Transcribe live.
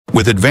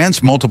With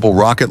advanced multiple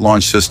rocket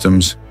launch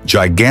systems,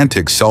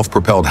 gigantic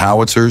self-propelled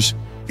howitzers,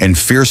 and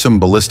fearsome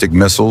ballistic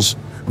missiles,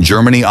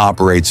 Germany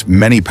operates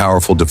many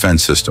powerful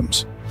defense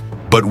systems.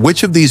 But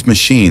which of these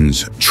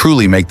machines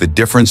truly make the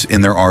difference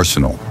in their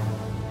arsenal?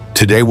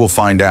 Today we'll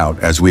find out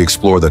as we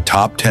explore the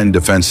top 10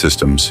 defense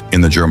systems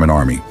in the German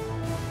Army.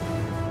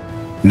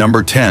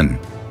 Number 10.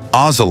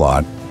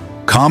 Ozelot.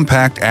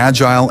 Compact,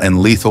 agile, and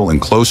lethal in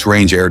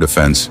close-range air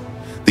defense.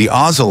 The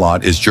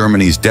Ozelot is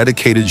Germany's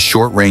dedicated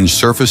short-range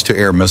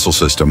surface-to-air missile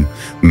system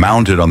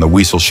mounted on the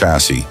Wiesel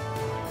chassis.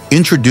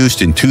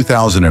 Introduced in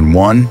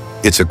 2001,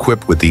 it's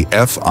equipped with the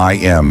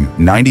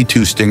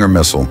MIM-104 Stinger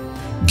missile,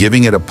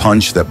 giving it a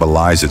punch that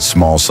belies its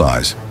small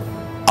size.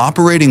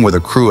 Operating with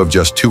a crew of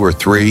just 2 or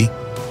 3,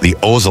 the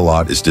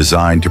Ozelot is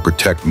designed to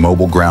protect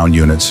mobile ground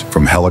units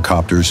from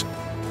helicopters,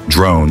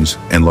 drones,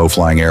 and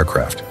low-flying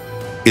aircraft.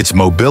 Its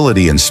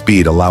mobility and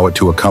speed allow it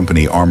to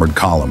accompany armored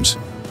columns,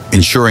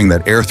 ensuring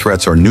that air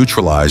threats are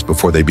neutralized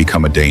before they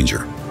become a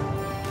danger.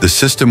 The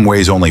system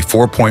weighs only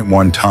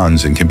 4.1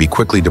 tons and can be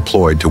quickly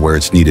deployed to where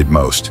it's needed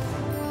most.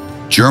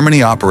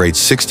 Germany operates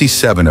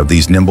 67 of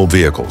these nimble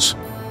vehicles,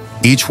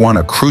 each one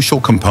a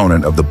crucial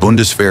component of the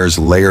Bundeswehr's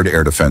layered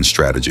air defense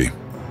strategy.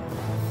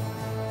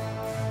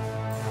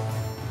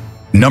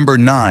 Number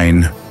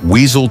 9.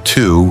 Wiesel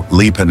 2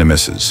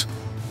 lePzMrs.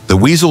 The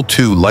Wiesel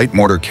 2 light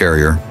mortar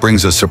carrier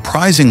brings a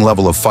surprising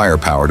level of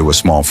firepower to a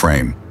small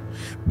frame.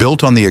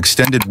 Built on the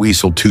extended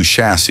Wiesel 2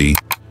 chassis,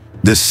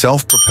 this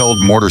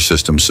self-propelled mortar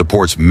system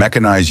supports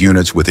mechanized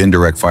units with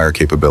indirect fire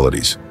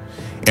capabilities.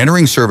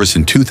 Entering service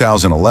in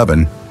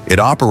 2011, it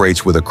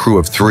operates with a crew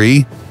of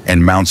 3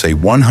 and mounts a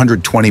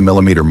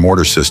 120mm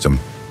mortar system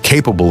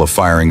capable of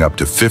firing up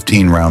to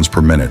 15 rounds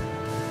per minute.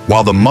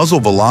 While the muzzle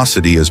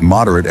velocity is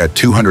moderate at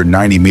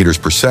 290 meters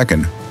per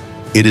second,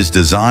 it is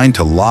designed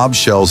to lob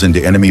shells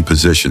into enemy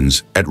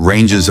positions at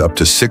ranges up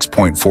to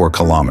 6.4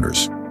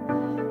 kilometers.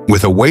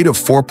 With a weight of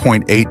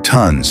 4.8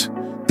 tons,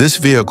 this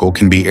vehicle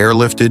can be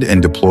airlifted and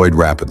deployed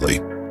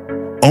rapidly.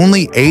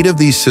 Only 8 of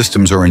these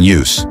systems are in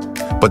use,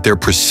 but their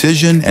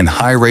precision and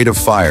high rate of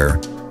fire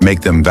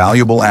make them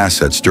valuable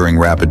assets during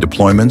rapid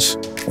deployments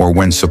or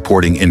when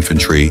supporting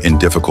infantry in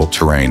difficult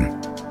terrain.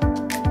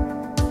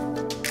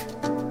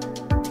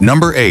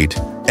 Number 8.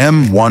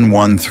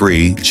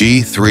 M113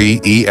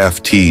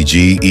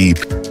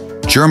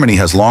 G3EFTGE. Germany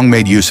has long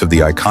made use of the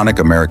iconic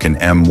American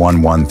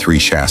M113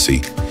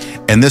 chassis,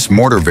 and this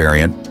mortar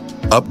variant,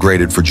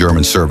 upgraded for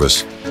German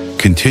service,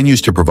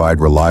 continues to provide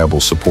reliable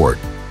support.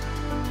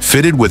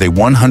 Fitted with a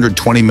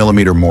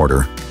 120mm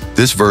mortar,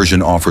 this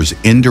version offers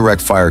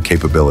indirect fire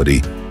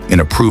capability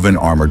in a proven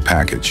armored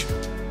package.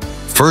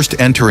 First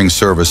entering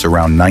service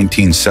around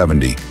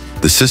 1970,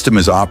 the system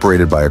is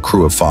operated by a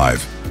crew of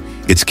 5.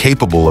 It's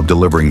capable of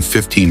delivering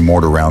 15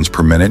 mortar rounds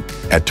per minute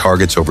at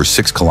targets over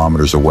 6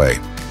 kilometers away.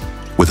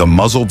 With a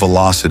muzzle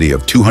velocity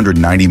of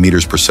 290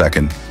 meters per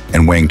second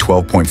and weighing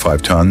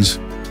 12.5 tons,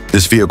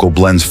 this vehicle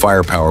blends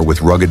firepower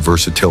with rugged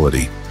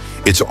versatility.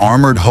 Its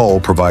armored hull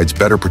provides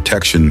better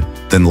protection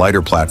than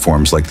lighter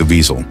platforms like the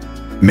Wiesel,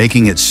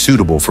 making it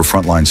suitable for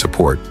frontline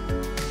support.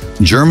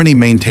 Germany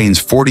maintains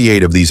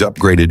 48 of these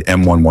upgraded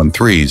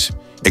M113s,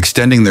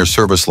 extending their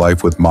service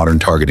life with modern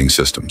targeting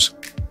systems.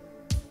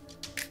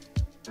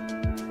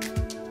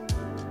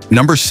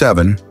 Number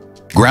 7.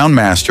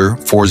 Groundmaster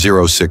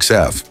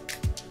 406F.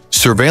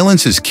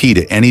 Surveillance is key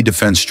to any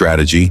defense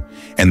strategy,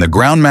 and the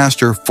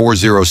Groundmaster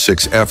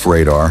 406F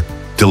radar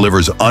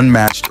delivers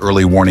unmatched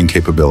early warning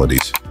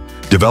capabilities.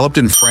 Developed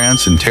in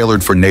France and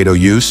tailored for NATO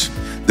use,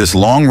 this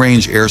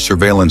long-range air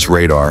surveillance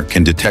radar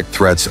can detect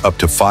threats up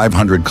to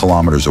 500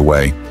 kilometers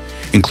away,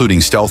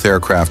 including stealth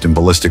aircraft and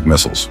ballistic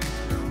missiles.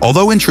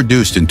 Although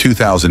introduced in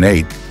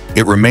 2008,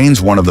 it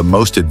remains one of the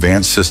most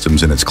advanced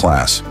systems in its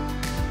class.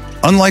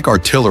 Unlike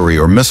artillery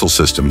or missile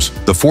systems,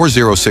 the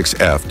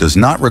 406F does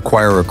not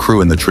require a crew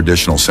in the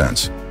traditional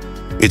sense.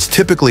 It's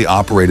typically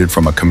operated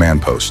from a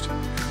command post.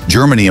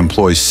 Germany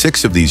employs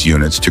 6 of these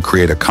units to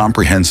create a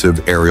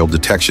comprehensive aerial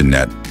detection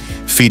net,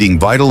 feeding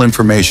vital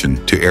information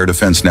to air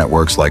defense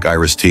networks like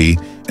IRIS-T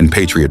and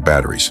Patriot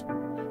batteries.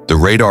 The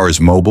radar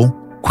is mobile,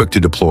 quick to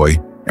deploy,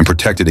 and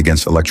protected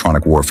against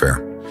electronic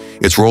warfare.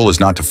 Its role is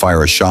not to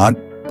fire a shot,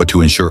 but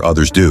to ensure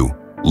others do,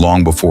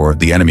 long before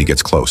the enemy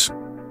gets close.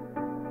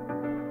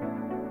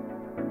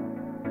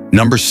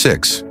 Number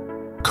 6.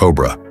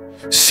 COBRA.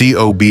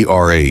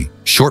 COBRA,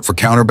 short for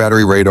counter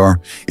battery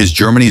radar, is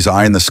Germany's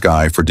eye in the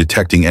sky for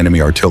detecting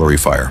enemy artillery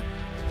fire.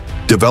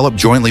 Developed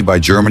jointly by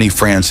Germany,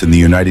 France, and the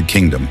United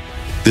Kingdom,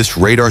 this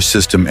radar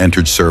system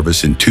entered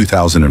service in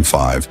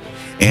 2005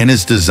 and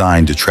is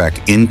designed to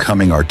track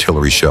incoming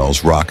artillery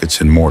shells,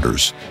 rockets, and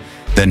mortars,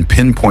 then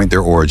pinpoint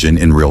their origin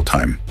in real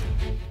time.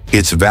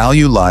 Its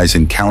value lies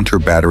in counter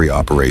battery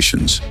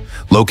operations,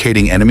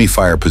 locating enemy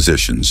fire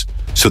positions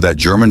so that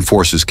German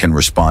forces can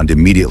respond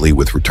immediately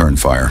with return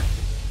fire.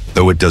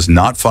 Though it does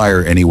not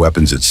fire any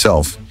weapons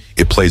itself,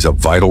 it plays a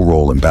vital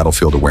role in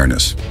battlefield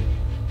awareness.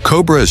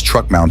 COBRA is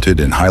truck-mounted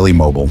and highly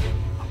mobile,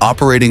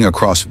 operating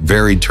across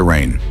varied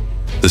terrain.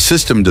 The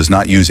system does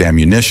not use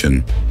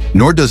ammunition,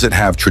 nor does it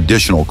have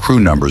traditional crew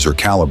numbers or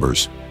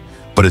calibers,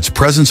 but its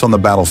presence on the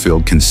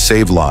battlefield can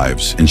save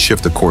lives and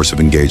shift the course of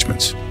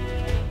engagements.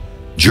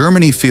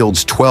 Germany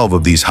fields 12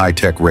 of these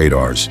high-tech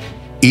radars,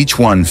 each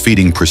one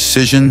feeding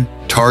precision,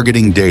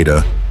 targeting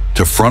data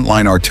to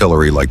frontline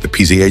artillery like the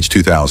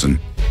PzH-2000.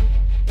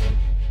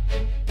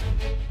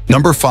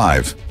 Number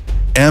 5.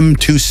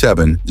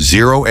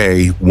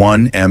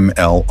 M270A1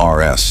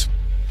 MLRS.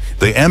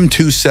 The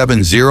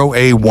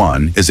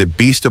M270A1 is a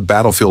beast of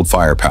battlefield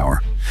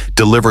firepower,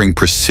 delivering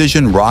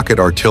precision rocket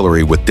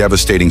artillery with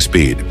devastating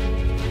speed.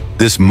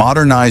 This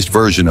modernized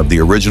version of the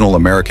original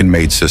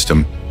American-made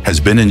system has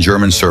been in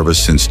German service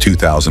since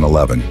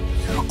 2011.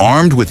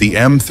 Armed with the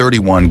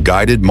M31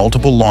 guided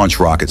multiple launch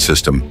rocket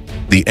system,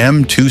 the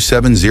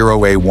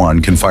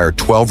M270A1 can fire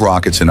 12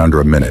 rockets in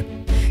under a minute.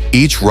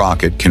 Each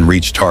rocket can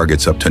reach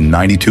targets up to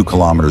 92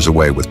 kilometers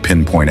away with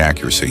pinpoint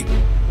accuracy.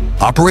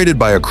 Operated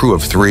by a crew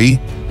of 3,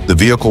 the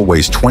vehicle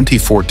weighs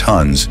 24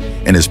 tons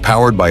and is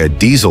powered by a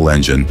diesel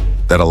engine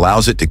that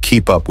allows it to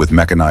keep up with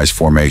mechanized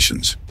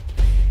formations.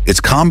 Its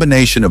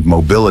combination of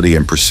mobility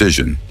and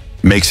precision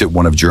makes it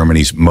one of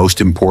Germany's most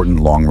important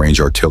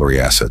long-range artillery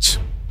assets.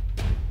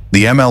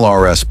 The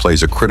MLRS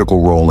plays a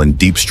critical role in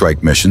deep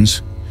strike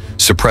missions,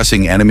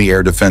 suppressing enemy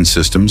air defense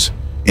systems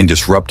and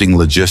disrupting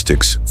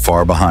logistics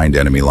far behind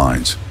enemy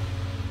lines.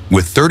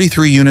 With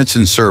 33 units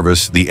in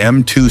service, the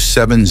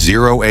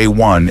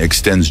M270A1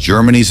 extends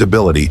Germany's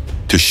ability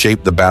to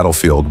shape the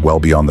battlefield well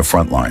beyond the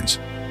front lines.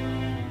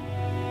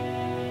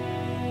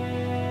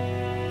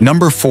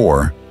 Number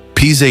 4.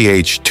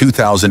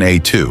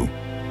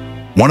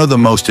 PzH-2000A2. One of the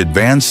most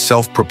advanced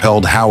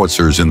self-propelled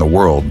howitzers in the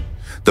world,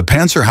 the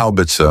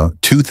Panzerhaubitze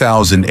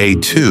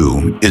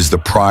 2000A2 is the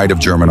pride of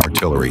German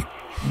artillery.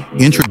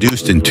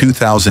 Introduced in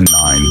 2009,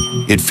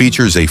 it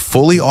features a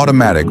fully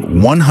automatic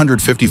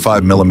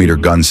 155mm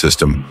gun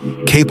system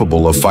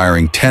capable of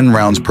firing 10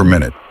 rounds per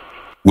minute.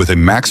 With a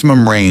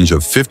maximum range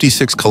of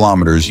 56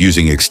 kilometers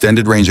using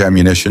extended range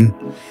ammunition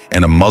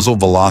and a muzzle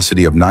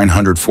velocity of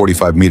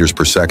 945 meters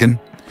per second,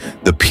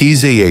 the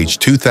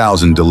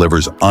PzH-2000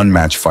 delivers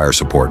unmatched fire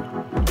support.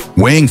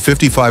 Weighing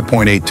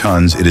 55.8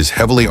 tons, it is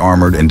heavily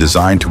armored and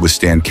designed to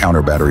withstand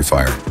counter-battery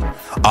fire.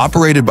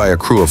 Operated by a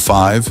crew of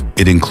 5,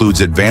 it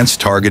includes advanced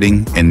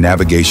targeting and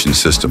navigation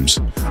systems,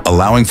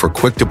 allowing for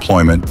quick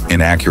deployment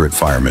and accurate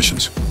fire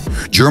missions.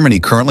 Germany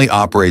currently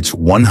operates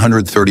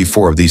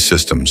 134 of these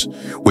systems,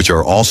 which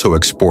are also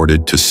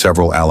exported to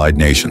several allied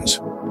nations.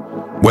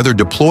 Whether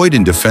deployed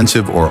in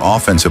defensive or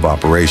offensive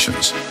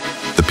operations,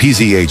 the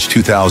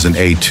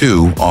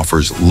PzH-2000A2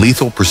 offers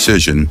lethal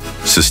precision,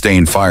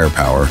 sustained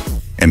firepower,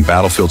 and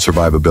battlefield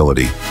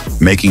survivability,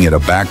 making it a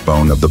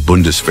backbone of the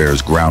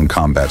Bundeswehr's ground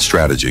combat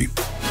strategy.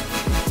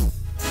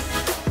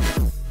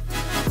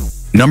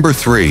 Number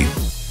 3.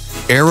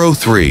 Arrow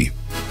 3.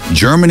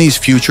 Germany's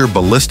future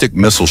ballistic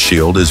missile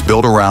shield is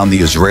built around the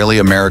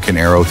Israeli-American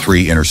Arrow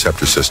 3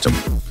 interceptor system.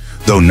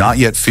 Though not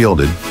yet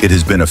fielded, it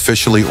has been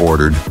officially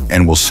ordered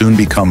and will soon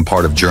become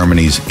part of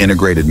Germany's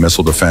integrated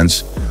missile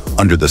defense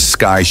under the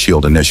Sky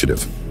Shield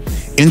initiative.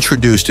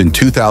 Introduced in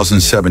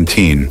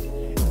 2017,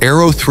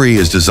 Arrow 3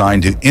 is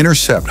designed to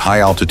intercept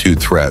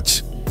high-altitude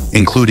threats,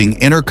 including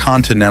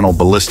intercontinental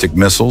ballistic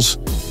missiles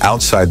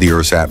outside the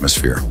Earth's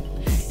atmosphere.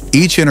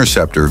 Each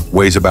interceptor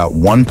weighs about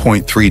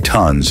 1.3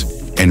 tons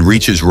and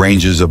reaches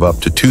ranges of up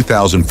to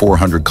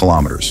 2,400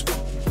 kilometers.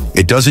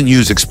 It doesn't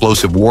use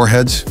explosive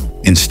warheads.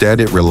 Instead,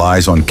 it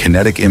relies on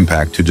kinetic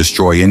impact to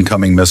destroy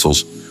incoming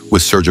missiles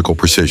with surgical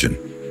precision.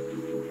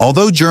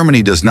 Although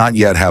Germany does not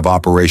yet have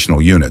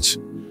operational units,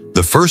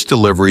 the first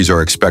deliveries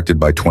are expected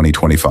by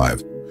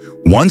 2025.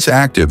 Once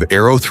active,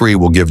 Arrow 3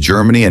 will give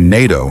Germany and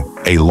NATO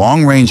a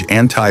long-range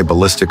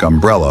anti-ballistic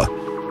umbrella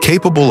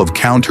capable of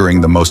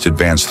countering the most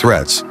advanced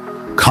threats,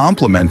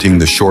 complementing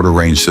the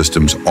shorter-range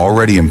systems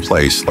already in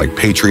place like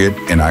Patriot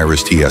and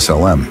IRIS-T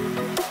SLM.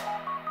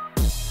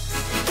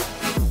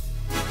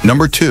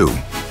 Number 2.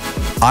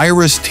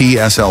 IRIS-T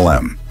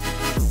SLM.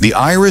 The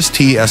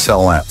IRIS-T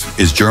SLM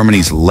is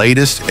Germany's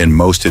latest and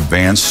most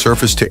advanced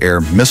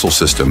surface-to-air missile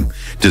system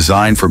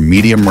designed for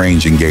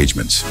medium-range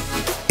engagements.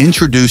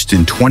 Introduced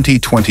in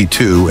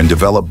 2022 and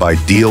developed by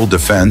Diehl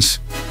Defense,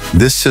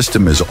 this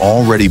system is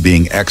already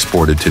being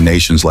exported to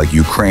nations like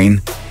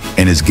Ukraine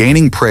and is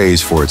gaining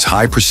praise for its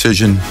high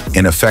precision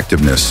and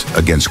effectiveness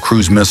against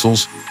cruise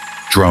missiles,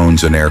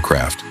 drones, and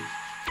aircraft.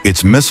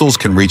 Its missiles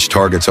can reach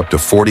targets up to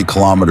 40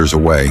 kilometers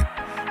away,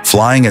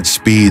 flying at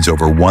speeds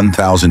over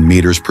 1,000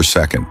 meters per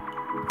second.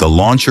 The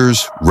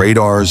launchers,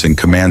 radars, and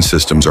command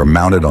systems are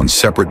mounted on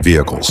separate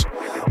vehicles,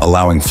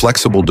 allowing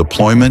flexible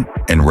deployment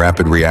and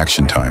rapid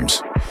reaction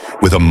times.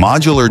 With a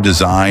modular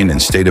design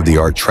and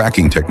state-of-the-art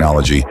tracking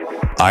technology,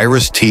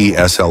 IRIS-T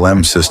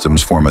SLM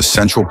systems form a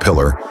central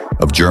pillar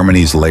of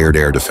Germany's layered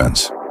air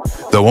defense.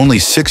 Though only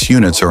 6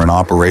 units are in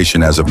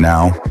operation as of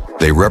now,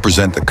 they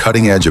represent the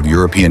cutting edge of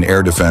European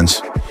air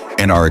defense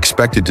and are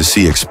expected to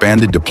see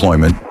expanded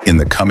deployment in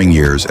the coming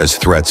years as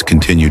threats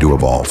continue to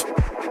evolve.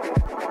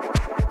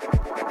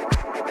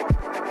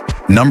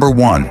 Number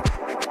 1.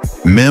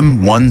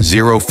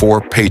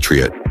 MIM-104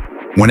 Patriot.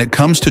 When it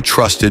comes to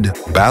trusted,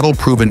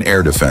 battle-proven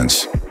air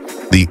defense,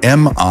 the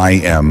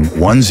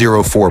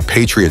MIM-104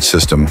 Patriot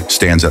system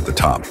stands at the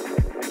top.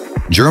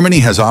 Germany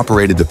has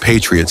operated the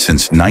Patriot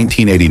since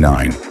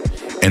 1989,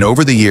 and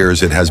over the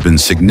years it has been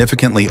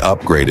significantly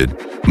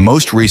upgraded,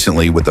 most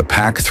recently with the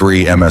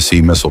PAC-3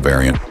 MSE missile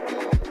variant.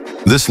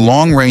 This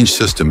long-range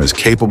system is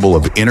capable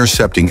of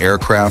intercepting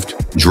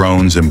aircraft,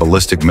 drones, and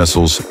ballistic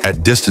missiles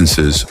at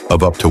distances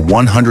of up to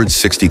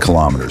 160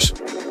 kilometers.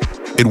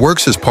 It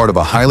works as part of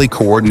a highly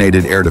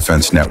coordinated air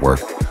defense network,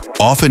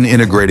 often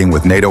integrating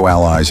with NATO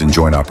allies in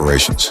joint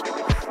operations.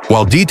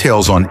 While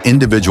details on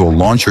individual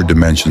launcher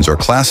dimensions are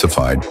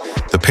classified,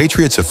 the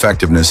Patriot's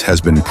effectiveness has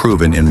been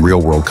proven in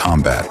real-world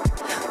combat.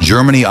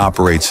 Germany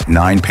operates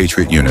 9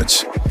 Patriot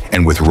units,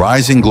 and with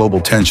rising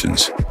global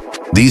tensions,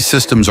 these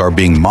systems are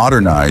being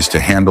modernized to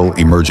handle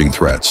emerging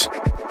threats.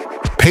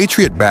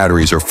 Patriot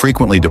batteries are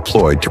frequently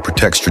deployed to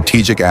protect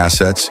strategic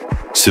assets,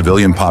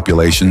 civilian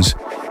populations,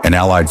 and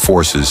allied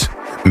forces,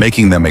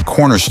 making them a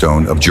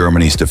cornerstone of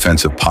Germany's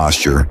defensive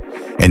posture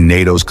and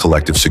NATO's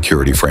collective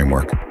security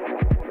framework.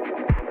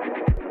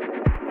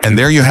 And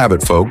there you have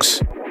it,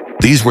 folks.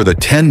 These were the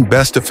 10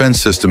 best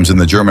defense systems in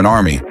the German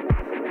Army.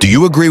 Do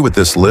you agree with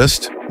this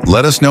list?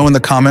 Let us know in the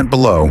comment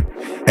below.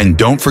 And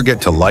don't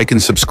forget to like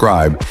and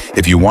subscribe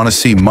if you want to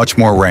see much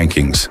more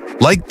rankings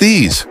like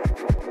these.